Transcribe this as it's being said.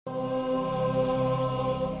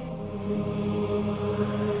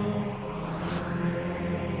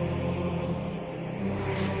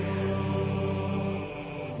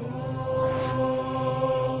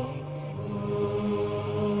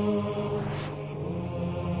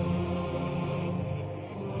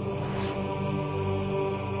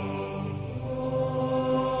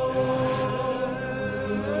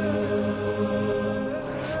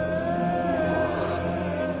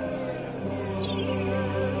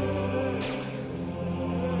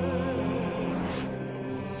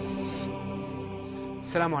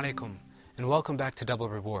Assalamu alaikum and welcome back to Double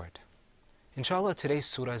Reward. Inshallah, today's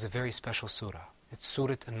surah is a very special surah. It's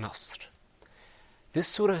Surah An-Nasr. This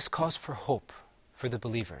surah is cause for hope for the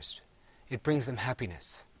believers. It brings them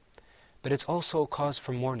happiness. But it's also a cause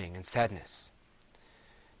for mourning and sadness.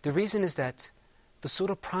 The reason is that the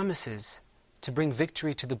surah promises to bring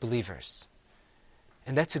victory to the believers.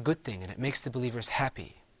 And that's a good thing, and it makes the believers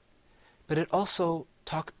happy. But it also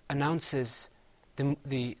announces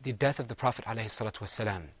the death of the Prophet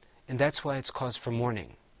ﷺ, and that's why it's cause for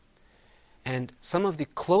mourning. And some of the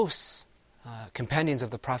close companions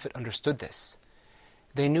of the Prophet understood this.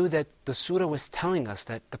 They knew that the surah was telling us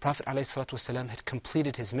that the Prophet ﷺ had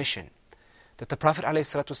completed his mission, that the Prophet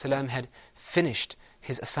ﷺ had finished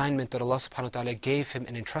his assignment that Allah subhanahu wa ta'ala gave him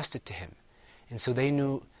and entrusted to him. And so they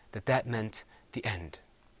knew that that meant the end.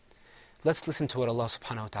 Let's listen to what Allah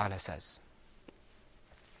subhanahu wa ta'ala says.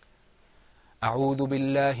 أعوذ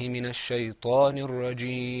بالله من الشيطان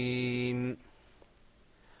الرجيم.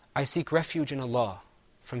 I seek refuge in Allah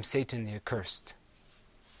from Satan the accursed.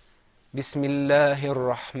 بسم الله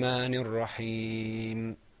الرحمن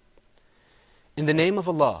الرحيم. In the name of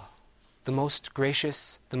Allah, the most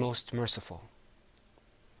gracious, the most merciful.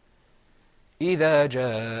 إذا جاء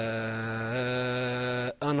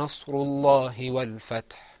نصر الله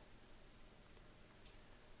والفتح.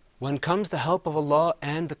 When comes the help of Allah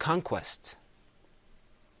and the conquest.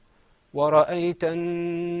 وَرَأَيْتَ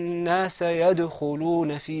النَّاسَ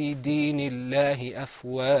يَدْخُلُونَ فِي دِينِ اللَّهِ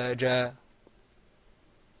أَفْوَاجًا.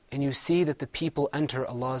 And you see that the people enter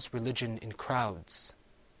Allah's religion in crowds.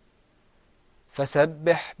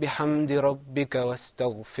 فَسَبِّحْ بِحَمْدِ رَبِّكَ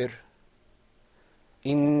وَاسْتَغْفِرْ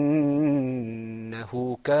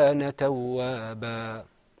إِنَّهُ كَانَ تَوَّابًا.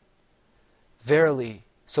 Verily,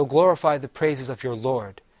 so glorify the praises of your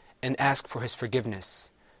Lord and ask for His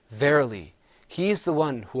forgiveness. Verily, He is the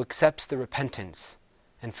one who accepts the repentance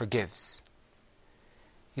and forgives.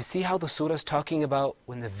 You see how the surah is talking about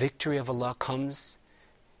when the victory of Allah comes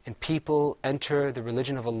and people enter the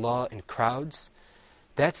religion of Allah in crowds?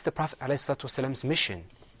 That's the Prophet ﷺ's mission,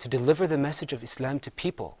 to deliver the message of Islam to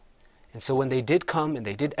people. And so when they did come and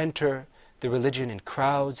they did enter the religion in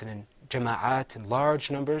crowds and in jama'at in large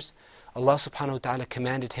numbers, Allah subhanahu wa ta'ala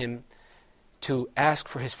commanded him to ask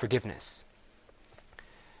for His forgiveness.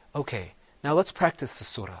 Okay. Now let's practice the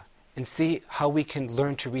surah and see how we can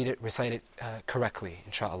learn to read it, recite it correctly,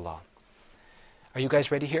 inshaAllah. Are you guys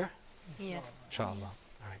ready here? Yes. InshaAllah. Yes.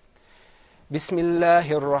 All right.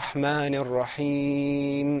 Bismillahir Rahmanir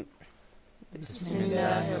Rahim.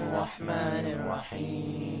 Bismillahir Rahmanir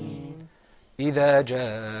Rahim. إذا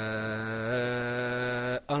جاء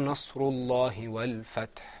نصر الله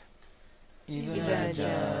والفتح. إذا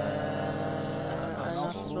جاء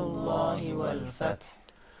نصر الله والفتح.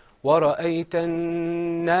 ورأيت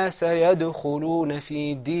الناس يدخلون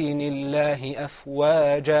في دين الله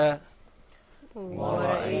أفواجا.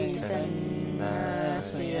 ورأيت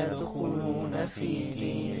الناس يدخلون في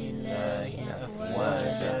دين الله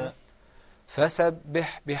أفواجا.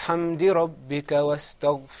 فسبح بحمد ربك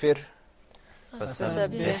واستغفر.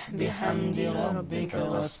 فسبح بحمد ربك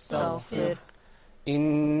واستغفر.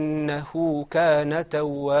 إنه كان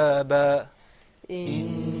توابا.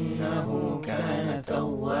 إنه كان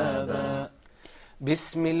توابا.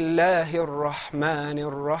 بسم الله الرحمن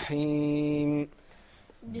الرحيم.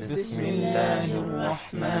 بسم الله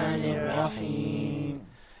الرحمن الرحيم.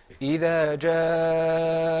 إذا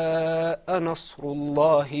جاء نصر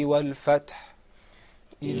الله والفتح.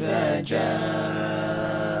 إذا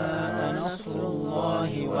جاء نصر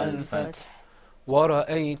الله والفتح.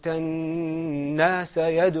 ورأيت الناس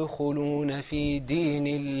يدخلون في دين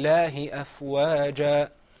الله أفواجا.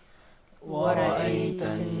 ورأيت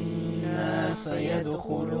الناس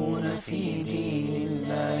يدخلون في دين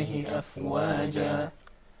الله أفواجا.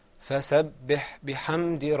 فسبح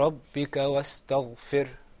بحمد ربك واستغفر.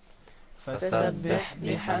 فسبح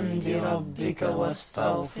بحمد ربك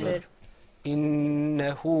واستغفر.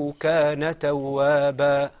 إنه كان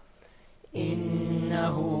توابا.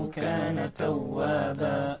 إنه كان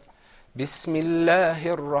توابا. بسم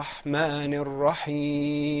الله الرحمن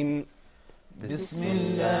الرحيم. بسم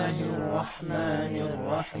الله الرحمن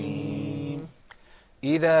الرحيم.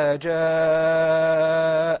 إذا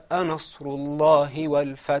جاء نصر الله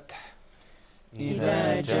والفتح.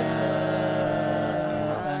 إذا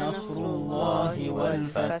جاء نصر الله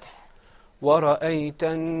والفتح. ورأيت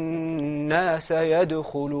الناس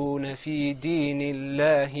يدخلون في دين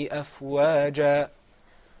الله أفواجا.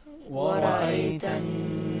 ورأيت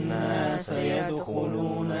الناس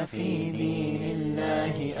يدخلون في دين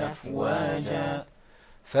الله أفواجا.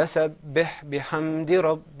 فسبح بحمد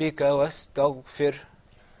ربك واستغفر.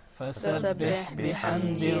 فسبح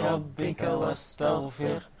بحمد ربك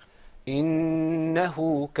واستغفر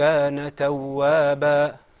إنه كان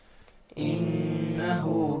توابا.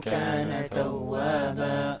 إنه كان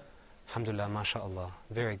توابا. Alhamdulillah, mashallah.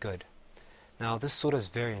 Very good. Now this surah is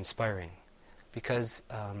very inspiring because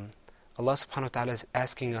Allah subhanahu wa ta'ala is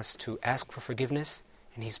asking us to ask for forgiveness,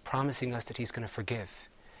 and He's promising us that He's going to forgive.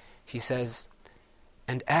 He says,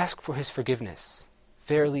 and ask for His forgiveness.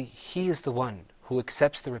 Verily, He is the one who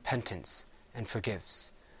accepts the repentance and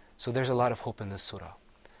forgives. So there's a lot of hope in this surah.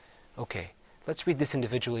 Okay, let's read this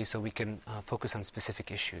individually so we can focus on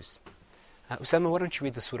specific issues. Osama, why don't you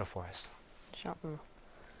read the surah for us? Inshallah.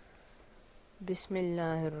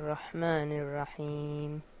 Bismillahir Rahmanir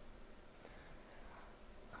Rahim.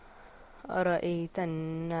 أرأيت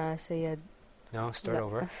الناس يد. No, start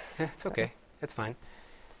over. Yeah, it's okay. It's fine.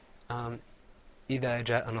 إذا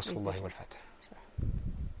جاء نصر الله والفتح.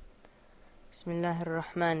 بسم الله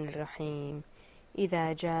الرحمن الرحيم.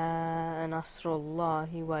 إذا جاء نصر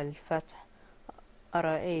الله والفتح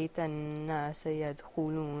أرأيت الناس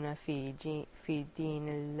يدخلون في دين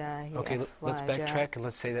الله Okay, let's أفواجا. backtrack and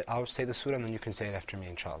let's say that I'll say the surah and then you can say it after me,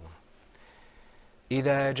 inshallah.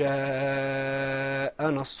 إذا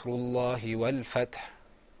جاء نصر الله والفتح.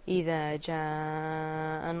 إذا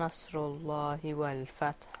جاء نصر الله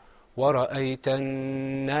والفتح ورأيت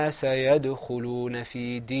الناس يدخلون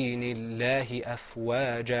في دين الله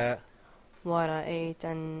أفواجا. ورأيت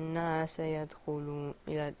الناس يدخلون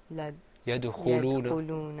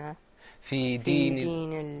في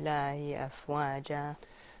دين الله أفواجا.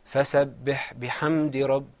 فسبح بحمد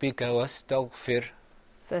ربك واستغفر.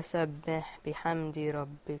 فسبح بحمد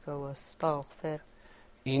ربك واستغفر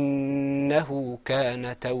إنه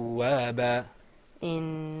كان توابا.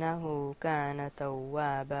 إنه كان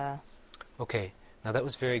توابا. Okay, now that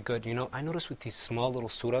was very good. You know, I notice with these small little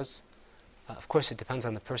surahs, of course it depends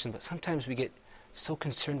on the person, but sometimes we get so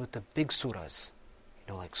concerned with the big surahs.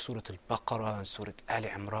 You know, like Surah Al-Baqarah and Surah Ali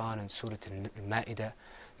Imran and Surah Al-Ma'idah.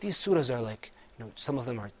 These surahs are like, you know, some of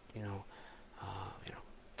them are,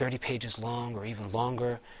 30 pages long or even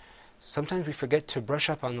longer. Sometimes we forget to brush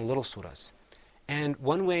up on the little surahs. And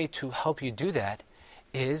one way to help you do that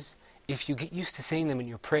is if you get used to saying them in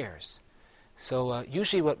your prayers. So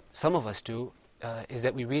usually what some of us do is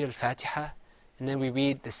that we read Al-Fatiha and then we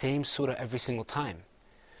read the same surah every single time.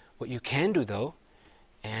 What you can do though,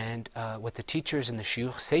 and what the teachers and the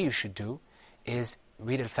shuyukh say you should do, is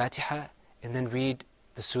read Al-Fatiha and then read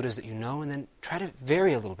the surahs that you know, and then try to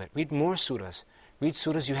vary a little bit. Read more surahs. Read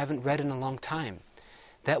surahs you haven't read in a long time.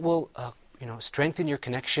 That will strengthen your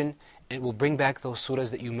connection, and it will bring back those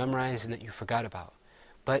surahs that you memorized and that you forgot about.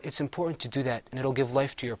 But it's important to do that, and it'll give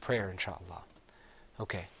life to your prayer, inshallah.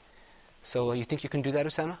 Okay. So you think you can do that,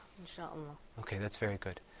 Osama? Inshallah. Okay, that's very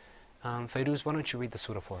good. Fairuz, why don't you read the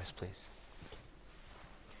surah for us, please?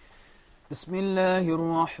 بسم الله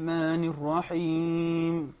الرحمن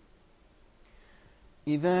الرحيم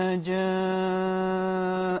إذا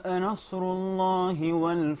جاء نصر الله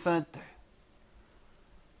والفتح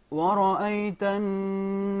ورأيت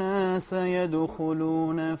الناس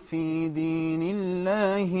يدخلون في دين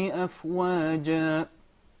الله أفواجا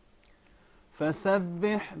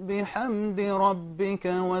فسبح بحمد ربك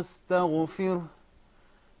واستغفره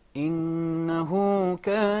إنه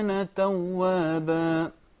كان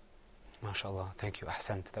توابا. MashaAllah, thank you.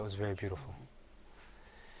 Ahsant, that was very beautiful.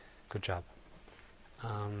 Good job.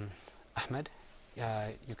 Ahmed,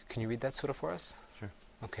 can you read that surah for us? Sure.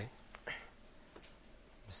 Okay.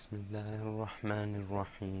 بسم الله الرحمن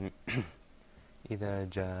الرحيم إذا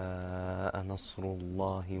جاء نصر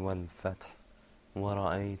الله والفتح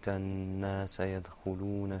ورأيت الناس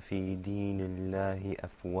يدخلون في دين الله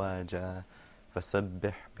أفواجا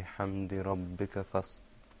فسبح بحمد ربك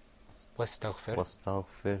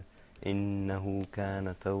واستغفر إنه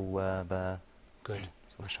كان توابا. Good.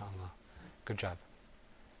 MashaAllah. Good job.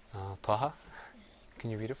 Taha,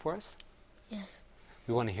 can you read it for us? Yes.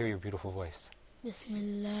 We want to hear your beautiful voice. بسم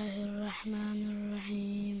الله الرحمن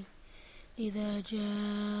الرحيم إذا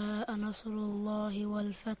جاء نصر الله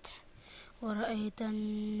والفتح ورأيت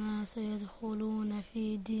الناس يدخلون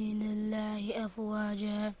في دين الله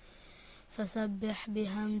أفواجا فسبح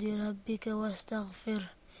بحمد ربك واستغفر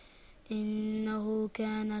إنه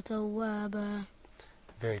كان توابا.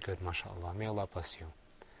 Very good, mashallah. May Allah bless you.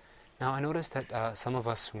 Now I noticed that some of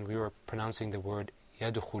us, when we were pronouncing the word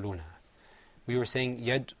yadkhuluna, we were saying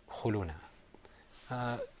yadkhuluna.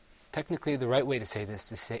 Technically the right way to say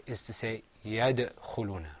this is to say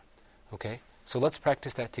yadkhuluna. Okay? So let's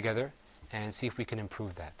practice that together and see if we can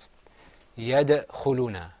improve that.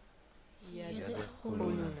 Yadkhuluna.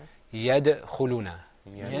 يدخلون Yadkhuluna.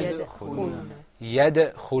 يدخلون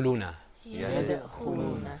يدخلون.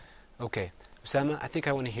 يدخلون. Okay, Osama, I think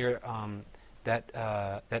I want to hear that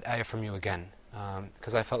ayah from you again,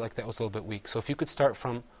 because I felt like that was a little bit weak. So if you could start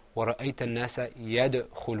from وَرَأَيْتَ النَّاسَ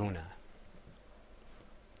يَدْخُلُونَ.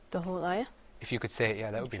 The whole ayah? If you could say it, yeah,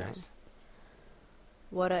 that would be nice.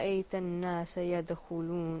 وَرَأَيْتَ النَّاسَ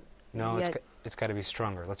يَدْخُلُونَ. No, it's got to be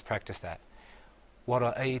stronger. Let's practice that.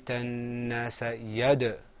 وَرَأَيْتَ النَّاسَ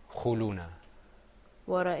يَدْخُلُونَ.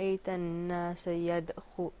 وَرَأَيْتَ النَّاسَ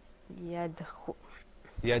يَدْخُلُونَ.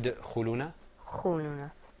 يدخلون.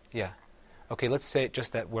 Yeah. Okay, let's say it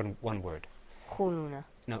just that one word. خلون.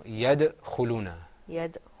 No, يدخلون.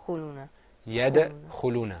 يدخلون.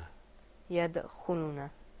 يدخلون. يدخلون.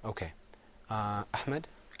 Okay. Ahmed,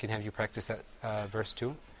 we can have you practice that verse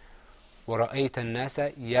too. وَرَأَيْتَ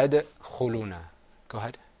النَّاسَ يَدْخُلُونَ. Go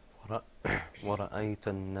ahead. وَرَأَيْتَ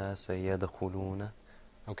النَّاسَ يَدْخُلُونَ.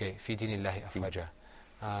 Okay, فِي دِينِ اللَّهِ أَفْوَاجًا.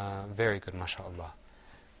 Very good, mashallah.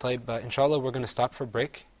 طيب, inshallah, we're going to stop for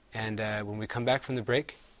break. And when we come back from the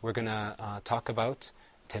break, we're going to talk about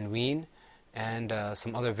tanween and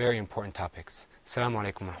some other very important topics. Assalamu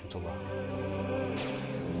alaikum wa rahmatullah.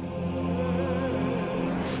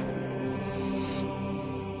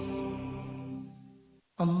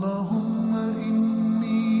 اللهم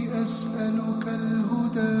إني أسألك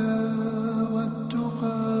الهدى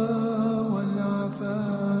والتقى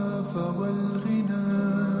والعفاف والغنى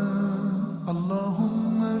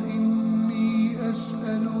اللهم إني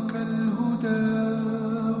أسألك الهدى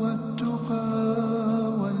والتقى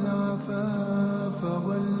والعفاف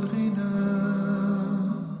والغنى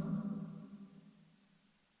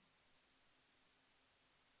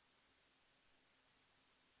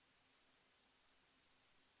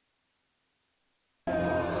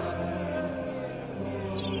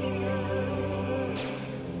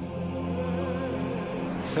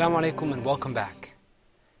Assalamu alaikum and welcome back.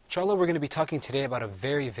 Inshallah, we're going to be talking today about a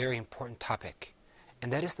very, very important topic,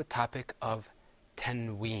 and that is the topic of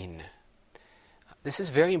tanween. This is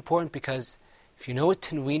very important because if you know what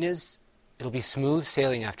tanween is, it'll be smooth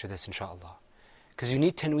sailing after this, inshallah. Because you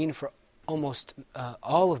need tanween for almost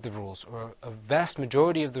all of the rules, or a vast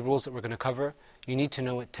majority of the rules that we're going to cover, you need to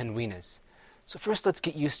know what tanween is. So first, let's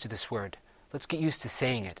get used to this word. Let's get used to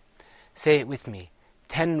saying it. Say it with me.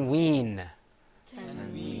 Tanween.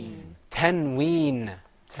 Tanween. Tanween.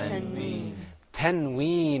 Tanween.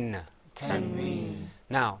 Tanween. Tanween.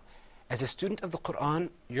 Now, as a student of the Qur'an,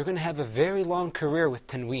 you're going to have a very long career with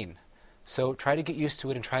tanween. So try to get used to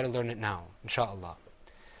it and try to learn it now, inshallah.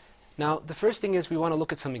 Now, the first thing is we want to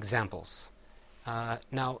look at some examples.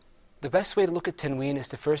 Now, the best way to look at tanween is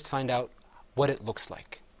to first find out what it looks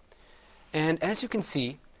like. And as you can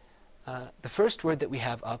see, the first word that we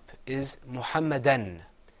have up is Muhammadan.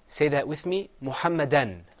 Say that with me,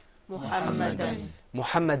 Muhammadan. Muhammadan.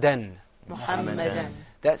 Muhammadan. Muhammadan.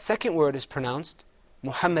 That second word is pronounced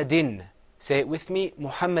Muhammadin. Say it with me,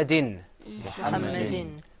 Muhammadin.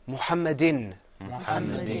 Muhammadin. Muhammadin.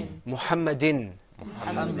 Muhammadin. Muhammadin.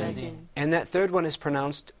 Muhammadin. And that third one is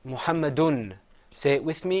pronounced Muhammadun. Say it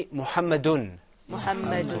with me, Muhammadun.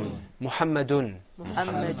 Muhammadun. Muhammadun.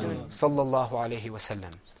 Muhammadun. Sallallahu alayhi wa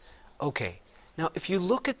sallam. Okay. Now, if you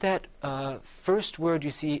look at that first word,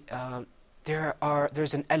 you see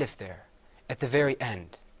there's an alif there at the very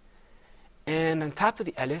end. And on top of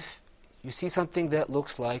the alif, you see something that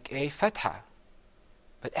looks like a fatha.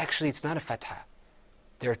 But actually, it's not a fatha.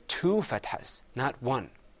 There are two fathas, not one.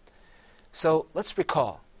 So, let's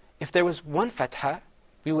recall. If there was one fatha,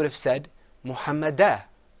 we would have said Muhammadah,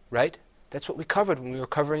 right? That's what we covered when we were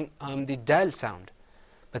covering the dal sound.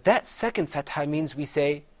 But that second fatha means we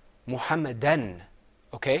say Muhammadan.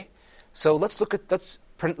 Okay? So let's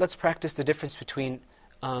practice the difference between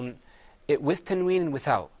it with tanween and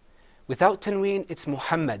without. Without tanween, it's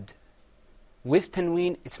Muhammad. With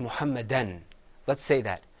tanween, it's Muhammadan. Let's say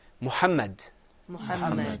that. Muhammad.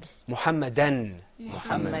 Muhammad. Muhammadan.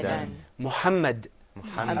 Muhammadan. Muhammad.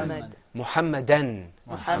 Muhammad. Muhammadan.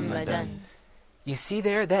 Muhammadan. You see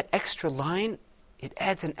there, that extra line, it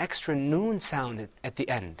adds an extra noon sound at the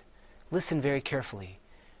end. Listen very carefully.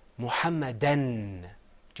 Muhammadan.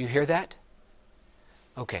 Do you hear that?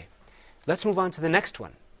 Okay. Let's move on to the next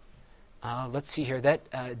one. Let's see here. That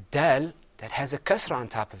dal, that has a kasra on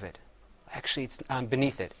top of it. Actually, it's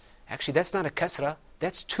beneath it. Actually, that's not a kasra.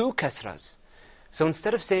 That's two kasras. So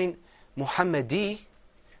instead of saying Muhammadi,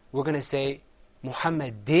 we're going to say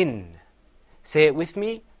Muhammadin. Say it with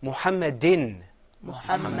me. Muhammadin.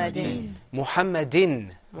 Muhammadin.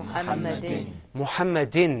 Muhammadin. Muhammadin.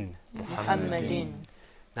 Muhammadin. Muhammadin.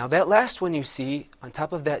 Now that last one you see, on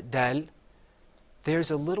top of that dal,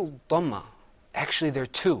 there's a little dhamma. Actually, there are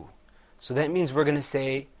two. So that means we're going to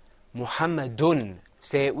say Muhammadun.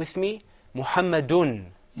 Say it with me. Muhammadun.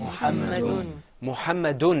 Muhammadun.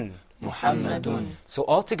 Muhammadun. Muhammadun. So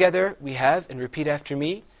all together we have, and repeat after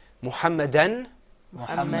me, Muhammadan,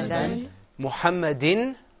 Muhammadan.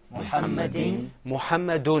 Muhammadin, Muhammadin.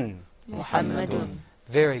 Muhammadun. Muhammadun.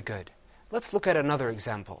 Very good. Let's look at another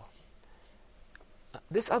example.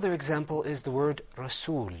 This other example is the word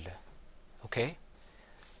Rasul. Okay?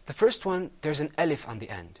 The first one, there's an alif on the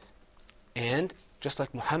end. And, just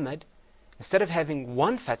like Muhammad, instead of having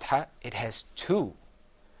one fatha, it has two.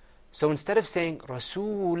 So instead of saying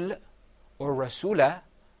Rasul or Rasula,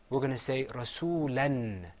 we're going to say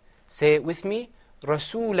Rasulan. Say it with me.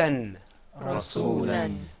 Rasulan.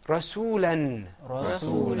 Rasulan. Rasulan.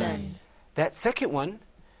 Rasulan. That second one,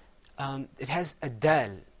 it has a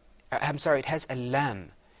dal. It has a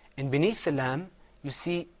lam. And beneath the lam, you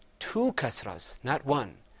see two kasras, not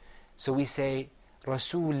one. So we say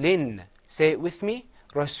Rasulin. Say it with me.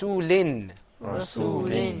 Rasulin.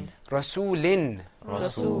 Rasulin. Rasulin.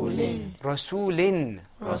 Rasulin. Rasulin.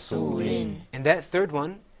 Rasulin. And that third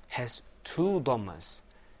one has two dhammas.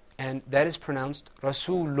 And that is pronounced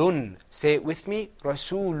Rasulun. Say it with me.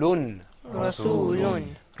 Rasulun.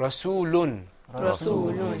 Rasulun. Rasulun.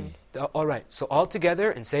 Rasulun. All right. So all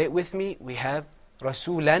together, and say it with me, we have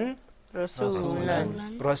Rasulan,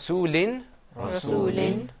 Rasulan. Rasulin,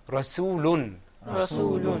 Rasulin. Rasulun.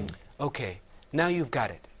 Rasulun. Okay. Now you've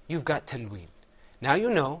got it. You've got tanween. Now you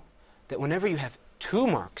know that whenever you have two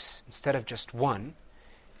marks instead of just one,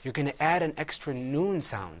 you're going to add an extra noon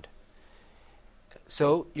sound.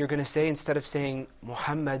 So you're going to say, instead of saying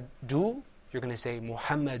Muhammadu, you're going to say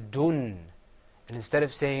Muhammadun. And instead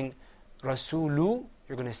of saying Rasulu,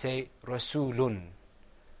 you're going to say Rasulun.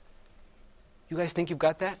 You guys think you've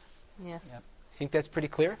got that? Yes. Yep. Think that's pretty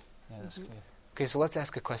clear? Yeah, that's clear. Okay, so let's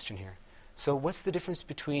ask a question here. So what's the difference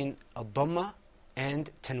between a dhamma and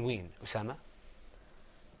tanween, Osama?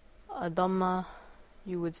 A dhamma,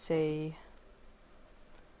 you would say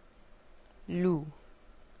lu.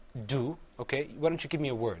 Do. Okay, why don't you give me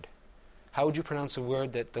a word? How would you pronounce a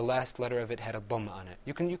word that the last letter of it had a dhamma on it?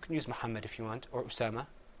 You can use Muhammad if you want, or Osama.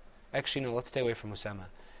 Actually, no, let's stay away from Osama.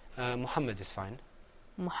 Muhammad is fine.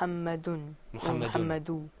 Muhammadun. Muhammadun.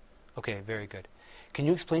 Muhammadu. Okay, very good. Can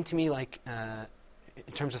you explain to me, like,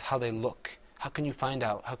 in terms of how they look? How can you find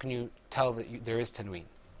out? How can you tell that there is tanween?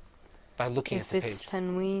 By looking at If the it's page.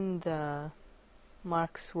 tanween, the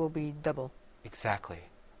marks will be double. Exactly.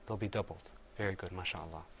 They'll be doubled. Very good,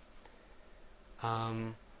 mashallah.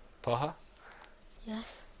 Taha,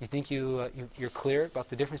 Yes. you think you're clear about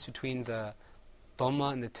the difference between the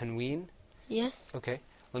dhamma and the tanween? Yes. Okay,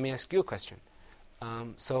 let me ask you a question.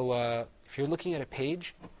 So if you're looking at a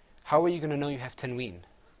page, how are you going to know you have tanween?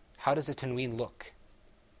 How does a tanween look?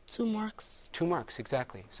 2 marks. 2 marks,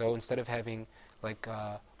 exactly. So instead of having like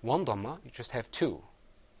one dhamma, you just have 2.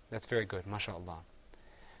 That's very good, mashallah.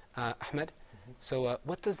 Ahmed, so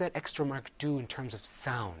what does that extra mark do in terms of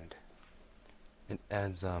sound? It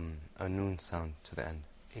adds a noon sound to the end.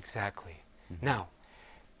 Exactly. Now,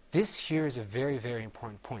 this here is a very, very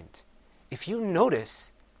important point. If you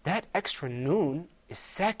notice, that extra noon is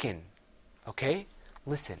sakin. Okay?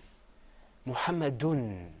 Listen.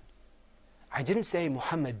 Muhammadun. I didn't say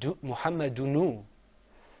Muhammadunu.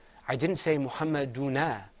 I didn't say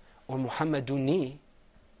Muhammaduna or Muhammaduni.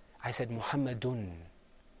 I said Muhammadun.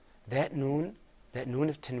 That noon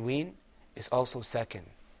of tanween is also sakin.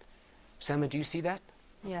 Osama, do you see that?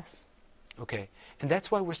 Yes. Okay. And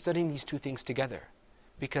that's why we're studying these two things together.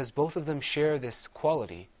 Because both of them share this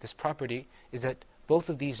quality, this property, is that both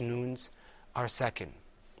of these noons are sakin.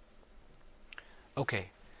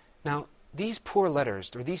 Okay. Now, these poor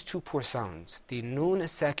letters, or these two poor sounds, the noon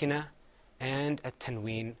as-sakina and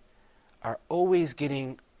at-tanween, are always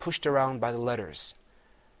getting pushed around by the letters.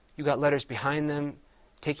 You got letters behind them,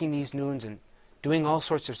 taking these noons and doing all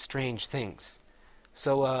sorts of strange things.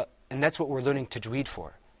 So, and that's what we're learning tajweed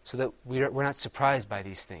for, so that we're not surprised by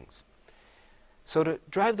these things. So to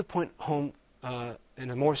drive the point home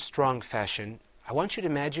in a more strong fashion, I want you to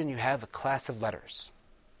imagine you have a class of letters.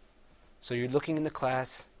 So you're looking in the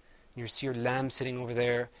class, and you see your lam sitting over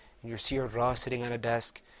there, and you see your ra sitting on a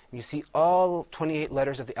desk, and you see all 28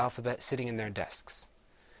 letters of the alphabet sitting in their desks.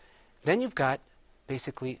 Then you've got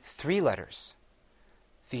basically 3 letters.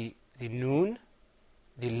 The noon,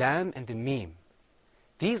 the lam, and the mim.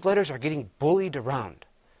 These letters are getting bullied around.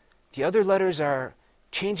 The other letters are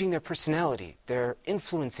changing their personality. They're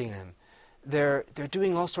influencing them. They're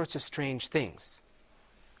doing all sorts of strange things.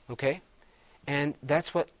 Okay? And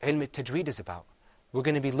that's what ilm al-tajweed is about. We're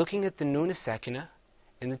going to be looking at the noon as-sakina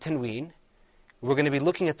and the tanween. We're going to be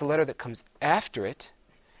looking at the letter that comes after it.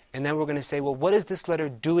 And then we're going to say, well, what is this letter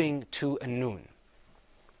doing to a noon?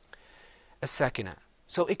 As-sakina.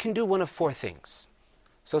 So it can do one of four things.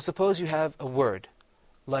 So suppose you have a word,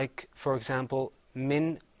 like, for example,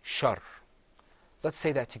 min shar. Let's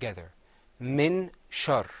say that together. Min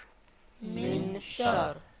shar. Min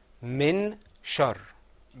shar. Min shar.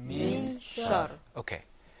 Min shar. Okay.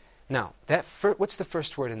 Now, what's the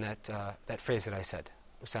first word in that phrase that I said?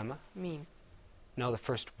 Osama? Mim. No, the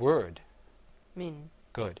first word. Min.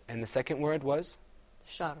 Good. And the second word was?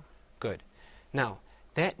 Shar. Good. Now,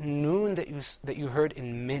 that noon that you heard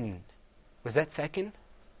in min, was that second?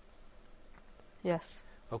 Yes.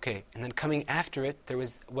 Okay. And then coming after it, there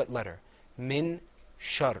was what letter? Min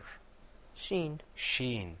shar. Sheen.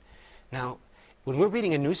 Sheen. Now, when we're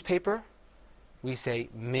reading a newspaper, we say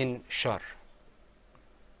min shar.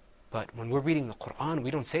 But when we're reading the Qur'an,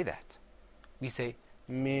 we don't say that. We say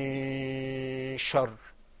min shar.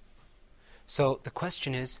 So the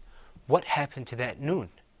question is, what happened to that noon?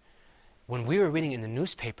 When we were reading in the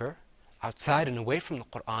newspaper, outside and away from the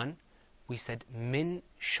Qur'an, we said min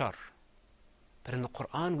shar. But in the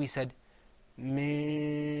Qur'an, we said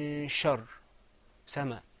min shar.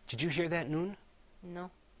 Sama, did you hear that noon? No.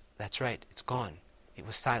 That's right, it's gone. It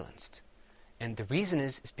was silenced. And the reason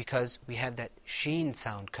is because we have that sheen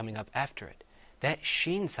sound coming up after it. That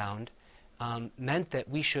sheen sound meant that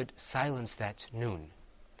we should silence that noon.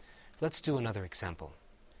 Let's do another example.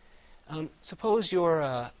 Suppose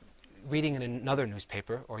you're reading in another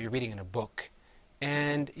newspaper, or you're reading in a book,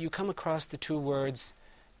 and you come across the two words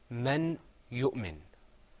men yu'min.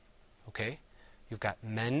 Okay? You've got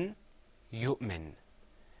men yu'min.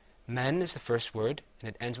 Men is the first word, and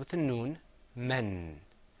it ends with a noon, men.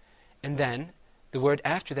 And then the word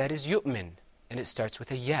after that is yu'min, and it starts with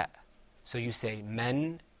a ya. So you say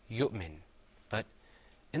men yu'min. But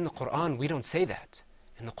in the Qur'an, we don't say that.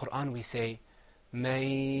 In the Qur'an, we say man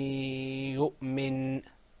yu'min.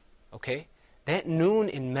 Okay? That noon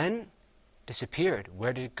in men disappeared.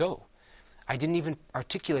 Where did it go? I didn't even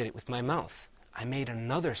articulate it with my mouth. I made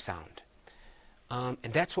another sound.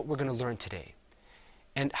 And that's what we're going to learn today.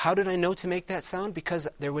 And how did I know to make that sound? Because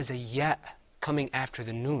there was a ya coming after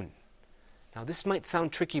the noon. Now this might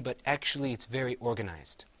sound tricky, but actually it's very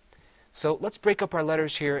organized. So let's break up our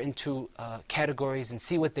letters here into categories and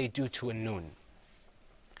see what they do to a noon.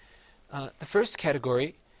 The first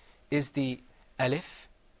category is the alif,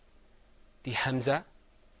 the hamza,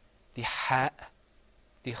 the ha,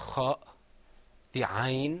 the kha, the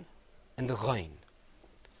ayn, and the ghayn.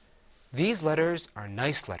 These letters are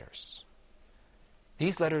nice letters.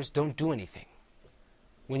 These letters don't do anything.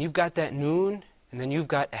 When you've got that noon, and then you've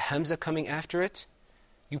got a hamza coming after it,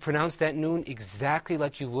 you pronounce that noon exactly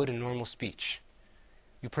like you would in normal speech.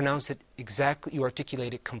 You pronounce it exactly, you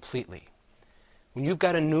articulate it completely. When you've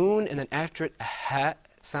got a noon and then after it a ha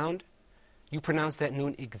sound, you pronounce that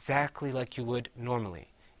noon exactly like you would normally.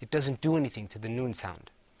 It doesn't do anything to the noon sound.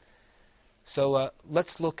 So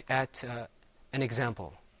let's look at an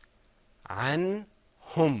example. An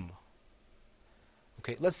hum.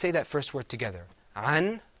 Okay, let's say that first word together.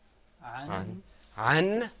 An. An.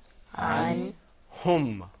 An. An.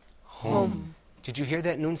 Hum. Hum. Did you hear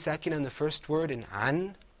that noon sakina in the first word in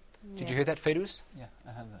an? Did you hear that, Fairuz? Yeah,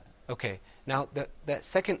 I have that. Okay. Now, that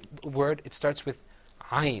second word, it starts with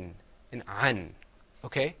ayn and an.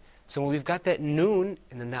 Okay? So when we've got that noon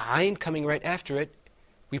and then the ayn coming right after it,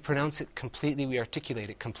 we pronounce it completely, we articulate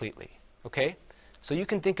it completely. Okay? So you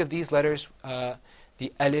can think of these letters,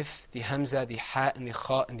 the alif, the hamza, the ha, and the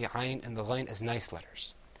kha, and the ayn, and the ghayn as nice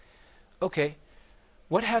letters. Okay.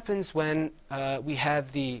 What happens when we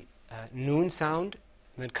have the noon sound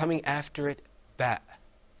and then coming after it ba?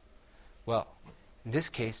 Well, in this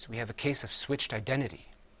case, we have a case of switched identity.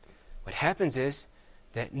 What happens is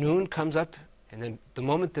that noon comes up, and then the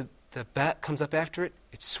moment the ba comes up after it,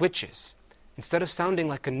 it switches. Instead of sounding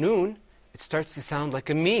like a noon, it starts to sound like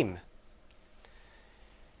a meme.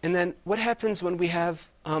 And then what happens when we have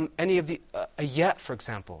any of the, a ya, for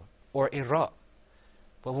example, or a ra?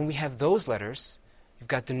 Well, when we have those letters, you've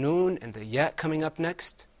got the noon and the ya coming up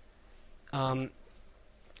next,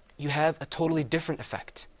 you have a totally different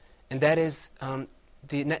effect. And that is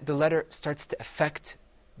the letter starts to affect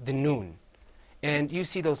the noon. And you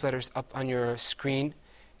see those letters up on your screen.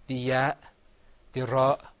 The ya, the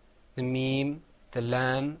ra, the meme, the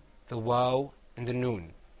lam, the waw, and the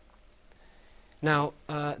noon. Now,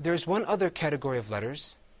 there's one other category of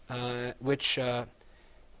letters, which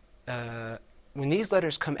when these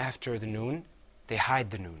letters come after the noon, they hide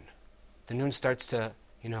the noon. The noon starts to,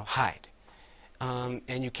 hide.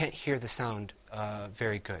 And you can't hear the sound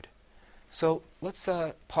very good. So let's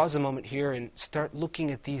pause a moment here and start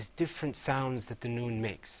looking at these different sounds that the noon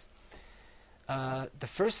makes. The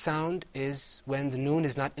first sound is when the noon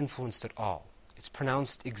is not influenced at all. It's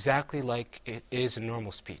pronounced exactly like it is in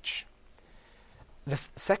normal speech. The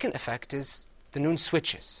second effect is the noon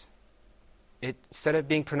switches. It, instead of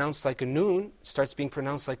being pronounced like a noon, starts being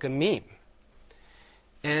pronounced like a meme.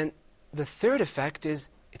 And the third effect is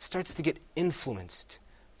it starts to get influenced.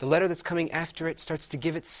 The letter that's coming after it starts to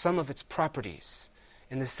give it some of its properties.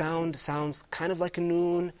 And the sound sounds kind of like a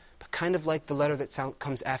noon, but kind of like the letter that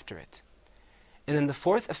comes after it. And then the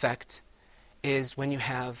fourth effect is when you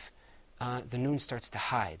have the noon starts to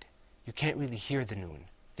hide. You can't really hear the noon.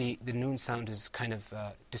 The noon sound is kind of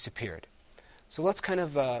disappeared. So let's kind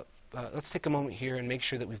of let's take a moment here and make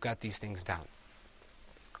sure that we've got these things down.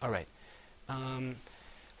 All right.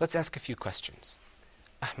 Let's ask a few questions.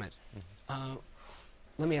 Ahmed,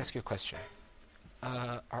 let me ask you a question.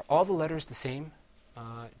 Are all the letters the same?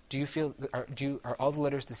 Do you feel are all the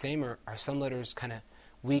letters the same, or are some letters kind of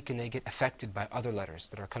weak and they get affected by other letters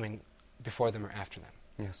that are coming before them or after them?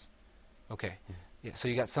 Yes. Okay. Yeah, so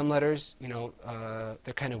you got some letters, you know,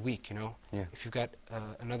 they're kind of weak, you know. Yeah. If you've got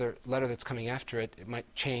another letter that's coming after it, it might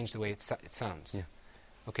change the way it sounds. Yeah.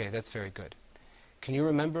 Okay, that's very good. Can you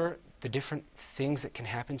remember the different things that can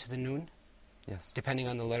happen to the noon, Yes. depending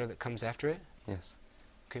on the letter that comes after it? Yes.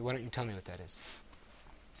 Okay, why don't you tell me what that is?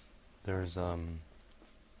 There's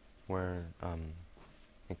where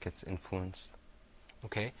it gets influenced.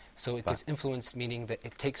 Okay, so it But- gets influenced, meaning that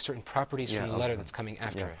it takes certain properties from the letter that's coming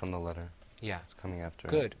after it. from the letter Yeah. that's coming after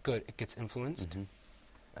it. Good, good. It gets influenced. Mhm.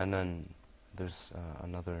 And then there's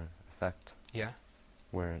another effect Yeah.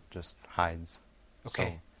 where it just hides.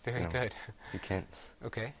 Okay, So, very you know, good. You can't,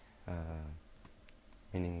 Okay.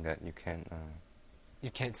 meaning that you can't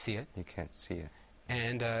see it. see it.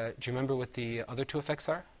 And do you remember what the other two effects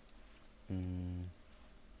are?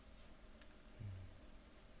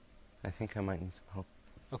 I think I might need some help.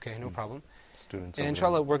 Okay, no problem. Students. And over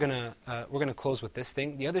inshallah, we're gonna close with this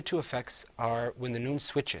thing. The other two effects are when the noon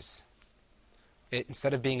switches.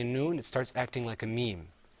 Instead of being a noon, it starts acting like a meme.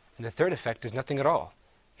 And the third effect is nothing at all.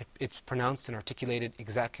 It's pronounced and articulated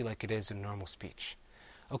exactly like it is in normal speech.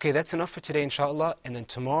 Okay, that's enough for today, inshallah. And then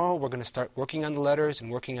tomorrow we're going to start working on the letters and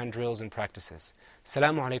working on drills and practices.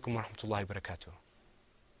 Assalamu alaikum wa rahmatullahi wa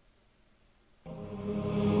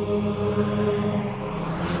barakatuh.